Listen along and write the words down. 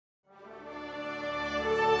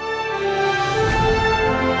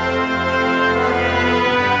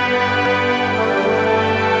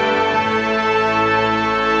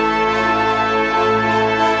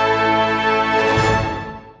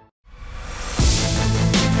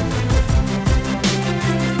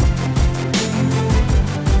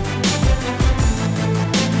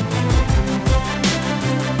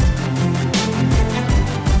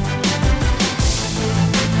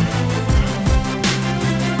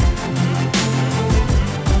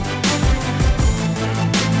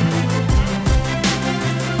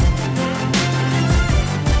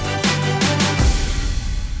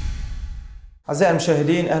أعزائي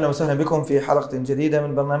المشاهدين، أهلا وسهلا بكم في حلقة جديدة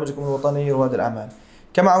من برنامجكم الوطني رواد الأعمال.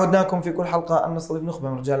 كما عودناكم في كل حلقة أن نستضيف نخبة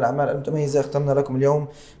من رجال الأعمال المتميزة. اخترنا لكم اليوم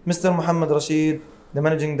مستر محمد رشيد, the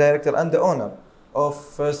Managing Director and the owner of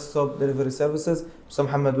First Stop Delivery Services. Mr.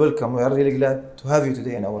 Muhammad, welcome. We are really glad to have you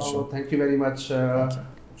today in our show. Thank you very much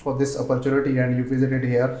for this opportunity, and you visited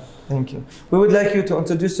here. Thank you. We would like you to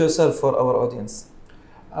introduce yourself for our audience.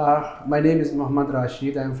 My name is Muhammad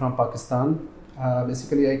Rasheed. I am from Pakistan.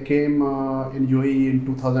 Basically, I came in UAE in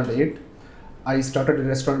 2008. I started a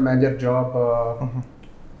restaurant manager job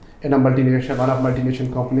in one of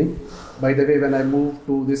multinational company. By the way, when I moved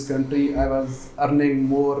to this country, I was earning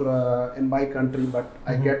more in my country, but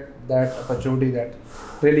I get that opportunity that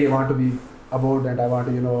really I want to be abroad and I want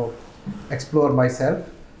to, explore myself.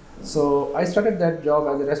 So I started that job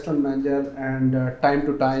as a restaurant manager, and time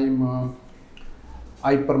to time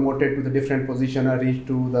I promoted to the different position. I reached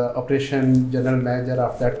to the operation general manager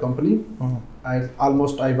of that company. I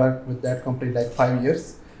worked with that company like 5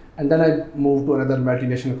 years, and then I moved to another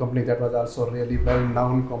multinational company that was also really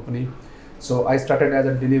well-known company. So I started as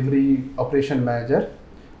a delivery operation manager.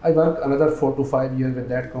 I worked another 4 to 5 years with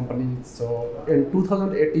that company. So in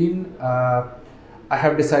 2018, I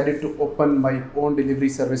have decided to open my own delivery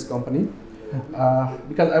service company.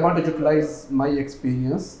 Because I want to utilize my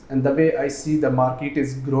experience, and the way I see the market is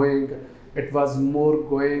growing, it was more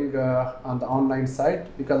going on the online side,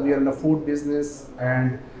 because we are in the food business.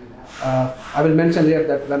 And I will mention here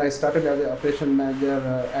that when I started as an operation manager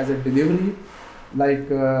as a delivery,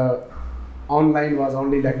 online was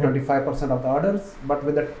only like 25% of the orders, but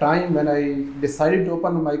with the time when I decided to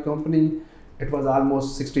open my company, it was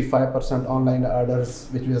almost 65% online orders,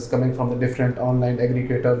 which was coming from the different online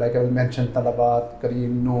aggregator. Like I will mention Talabat,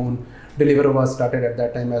 Careem, Noon, Deliveroo was started at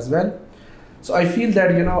that time as well. So I feel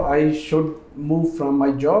that I should move from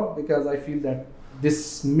my job, because I feel that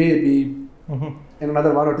this may be in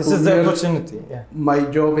another 1 or 2 years. This is the opportunity. Yeah. My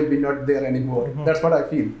job will be not there anymore. That's what I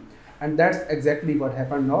feel, and that's exactly what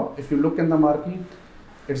happened now. If you look in the market,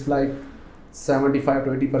 it's like 75 to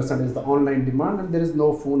 80% is the online demand, and there is no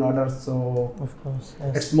phone orders. So of course,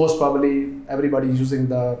 yes. It's most probably everybody using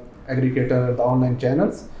the aggregator, the online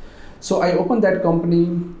channels. So I opened that company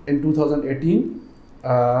in 2018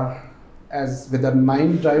 as with the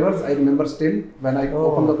 9 drivers. I remember still when I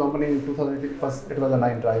opened the company in 2018, first it was the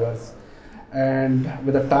 9 drivers. And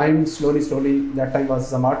with the time, slowly, that time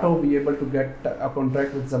was Zomato. We were able to get a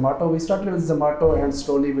contract with Zomato. We started with Zomato, and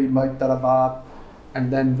slowly we made Talabat, and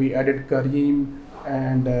then we added Careem,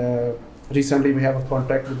 and recently we have a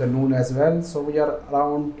contract with the Noon as well. So we are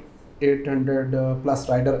around 800 plus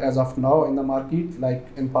rider as of now in the market, like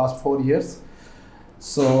in past 4 years.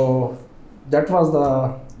 So that was the,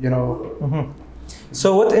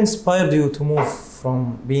 So what inspired you to move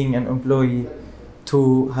from being an employee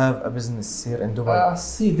to have a business here in Dubai?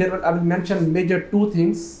 I will mention major 2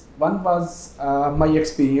 things. One was my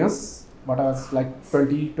experience. But I was like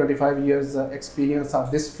 25 years experience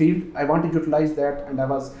of this field. I want to utilize that, and I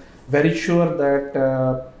was very sure that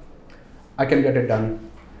I can get it done.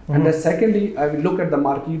 And then secondly, I will look at the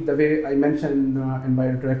market, the way I mentioned in my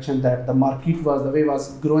introduction, that the market was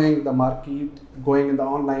growing, the market going in the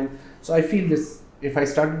online. So I feel this, if I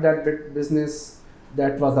started that business,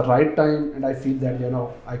 that was the right time, and I feel that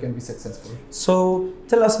I can be successful. So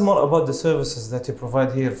tell us more about the services that you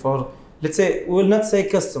provide here for, let's say, we will not say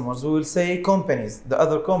customers, we will say companies, the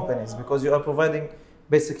other companies, because you are providing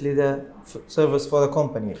basically the service for the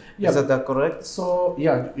company. Yeah. Is that correct? So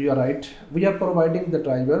yeah, you are right. We are providing the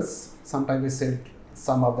drivers. Sometimes we say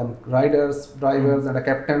some of them riders, drivers, and the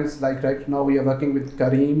captains. Like right now we are working with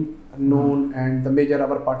Careem, Noon, and the major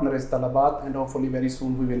our partner is Talabat, and hopefully very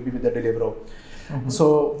soon we will be with the Deliveroo.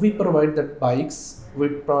 So we provide the bikes, we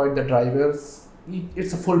provide the drivers.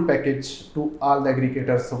 It's a full package to all the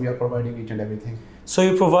aggregators, so we are providing each and everything. So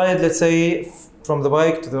you provide, let's say, from the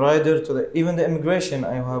bike to the rider to even the immigration. You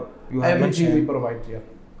have everything mentioned. We provide here.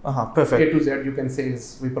 Perfect. A to Z, you can say,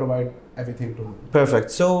 is we provide everything to.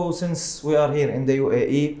 Perfect. So since we are here in the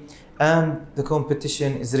UAE, and the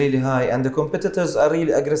competition is really high, and the competitors are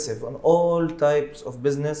really aggressive on all types of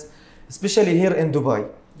business, especially here in Dubai.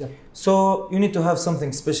 Yeah. So you need to have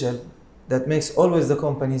something special that makes always the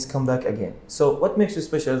companies come back again. So what makes you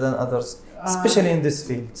special than others, especially in this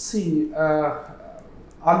field?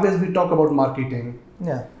 Always we talk about marketing.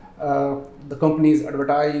 Yeah. The companies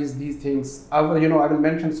advertise these things. I will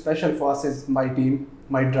mention special for us is my team,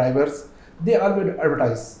 my drivers. They always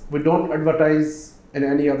advertise. We don't advertise in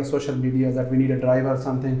any other social media that we need a driver or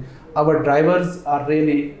something. Our drivers are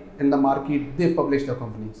really in the market. They publish the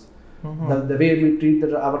companies. The way we treat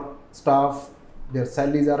our staff, their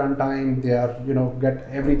salaries are on time, they are, get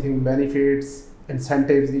everything, benefits,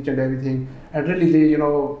 incentives, each and everything. And really they,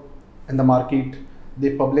 in the market,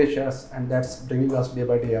 they publish us, and that's bringing us day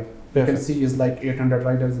by day up. You can see it's like 800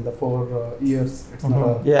 riders in the 4 years. It's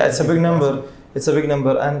not a yeah, it's a big number. It's a big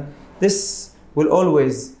number, and this will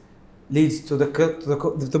always leads to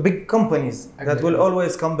the big companies that will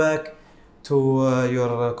always come back to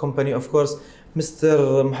your company. Of course,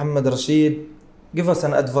 Mr. Muhammad Rasheed, give us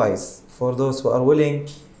an advice for those who are willing,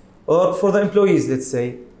 or for the employees, let's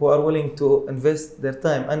say, who are willing to invest their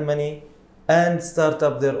time and money and start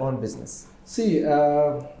up their own business. See,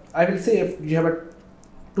 I will say, if you have a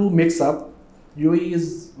two mix up, UAE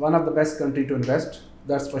is one of the best country to invest,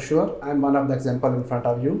 that's for sure. I'm one of the example in front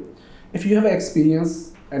of you. If you have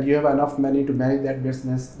experience and you have enough money to manage that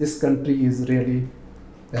business, this country is really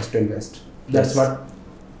best to invest. That's what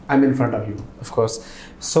I'm in front of you. Of course.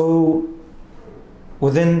 So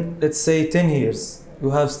within, let's say, 10 years, you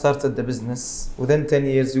have started the business. Within 10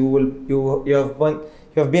 years, you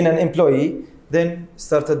have been an employee, then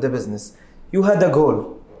started the business. You had a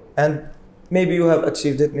goal, and maybe you have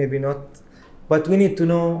achieved it, maybe not. But we need to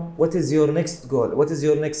know, what is your next goal? What is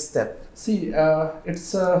your next step? See,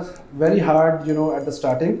 it's very hard, at the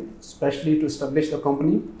starting, especially to establish the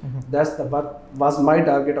company. That's what was my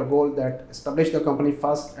target or goal, that establish the company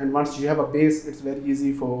first. And once you have a base, it's very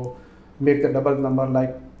easy for make the double number.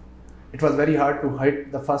 Like, it was very hard to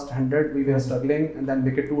hit the first 100. We were struggling, and then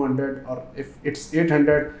make it 200, or if it's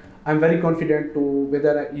 800, I'm very confident to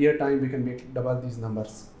within a year time we can make double these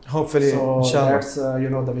numbers. Hopefully, so inshallah. That's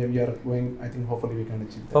the way we are going. I think hopefully we can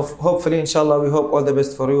achieve that. Hopefully, inshallah, we hope all the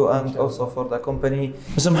best for you and also for the company.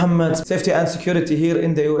 Mr. Muhammad, safety and security here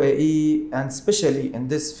in the UAE, and especially in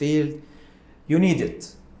this field, you need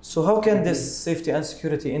it. So how can this safety and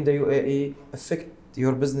security in the UAE affect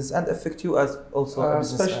your business and affect you as also a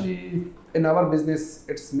businessman? Especially in our business,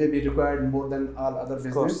 it's maybe required more than all other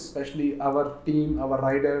business. Especially our team, our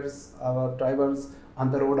riders, our drivers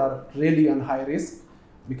on the road are really on high risk,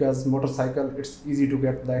 because motorcycle, it's easy to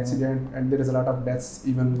get the accident, and there is a lot of deaths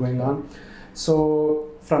even going on.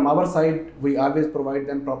 So from our side, we always provide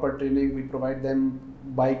them proper training. We provide them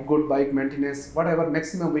good bike maintenance, whatever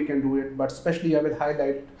maximum we can do it. But especially I will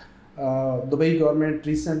highlight Dubai government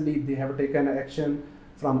recently, they have taken action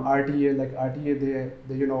from RTA. Like RTA,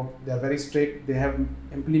 they are very strict. They have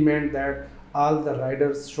implement that all the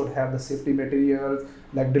riders should have the safety materials,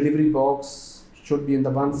 like delivery box should be in the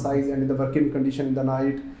one size and in the working condition in the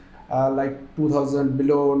night. Like 2000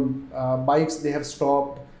 below bikes, they have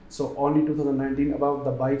stopped. So only 2019 above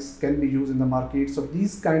the bikes can be used in the market. So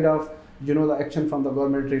these kind of, the action from the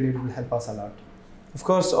government really will help us a lot. Of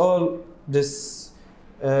course, all this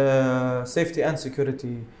safety and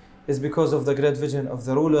security is because of the great vision of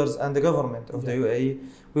the rulers and the government of the UAE.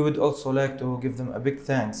 We would also like to give them a big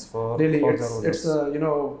thanks for really, all the rulers.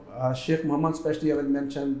 It's Sheikh Mohammed, especially I will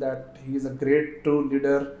mention that he is a great true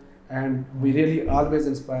leader, and we really always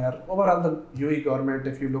inspire. Overall, the UAE government,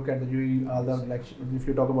 if you look at the UAE, if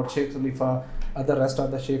you talk about Sheikh Khalifa, other rest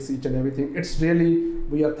of the sheikhs, each and everything, it's really,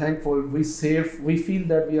 we are thankful, we feel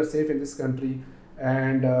that we are safe in this country,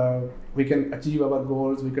 and we can achieve our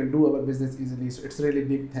goals, we can do our business easily. So it's really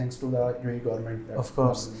big thanks to the UAE government. Of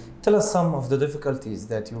course. Tell us some of the difficulties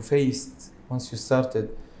that you faced once you started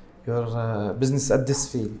your business at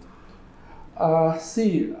this field.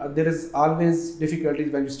 There is always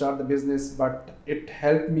difficulties when you start the business, but it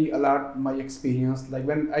helped me a lot, my experience. Like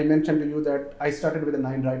when I mentioned to you that I started with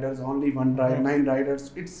 9 riders, only 9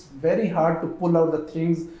 riders. It's very hard to pull out the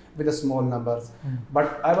things with the small numbers.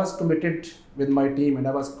 But I was committed with my team, and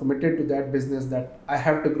I was committed to that business, that I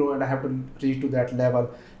have to grow and I have to reach to that level.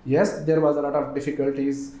 Yes, there was a lot of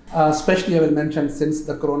difficulties, especially I will mention since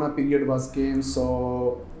the Corona period came.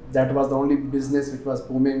 So that was the only business which was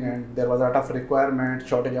booming, and there was a lot of requirement,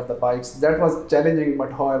 shortage of the bikes. That was challenging,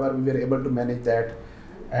 but however, we were able to manage that,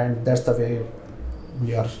 and that's the way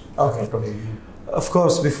we are today. Of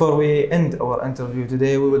course, before we end our interview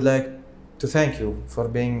today, we would like to thank you for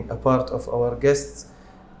being a part of our guests,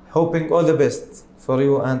 hoping all the best for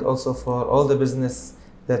you and also for all the business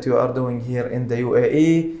that you are doing here in the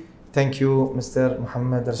UAE. Thank you, Mr.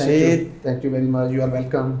 Muhammad Rasheed. Thank you very much. You are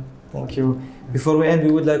welcome. Thank you. Before we end,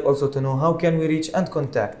 we would like also to know, how can we reach and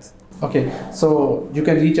contact? Okay, so you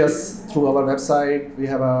can reach us through our website. We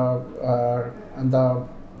have on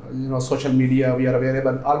the social media. We are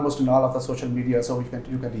available almost in all of the social media, so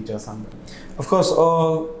you can reach us on that. Of course,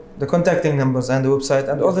 all the contacting numbers and the website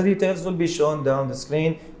and all the details will be shown down the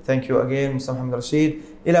screen. Thank you again, Mr. محمد رشيد.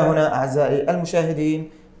 إلى هنا أعزائي المشاهدين،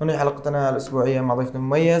 ننهي حلقتنا الأسبوعية مع ضيفنا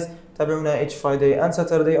المميز. تابعونا each Friday and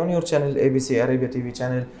Saturday on your channel ABC Arabia TV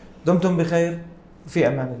channel. دمتم بخير وفي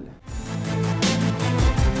أمان الله.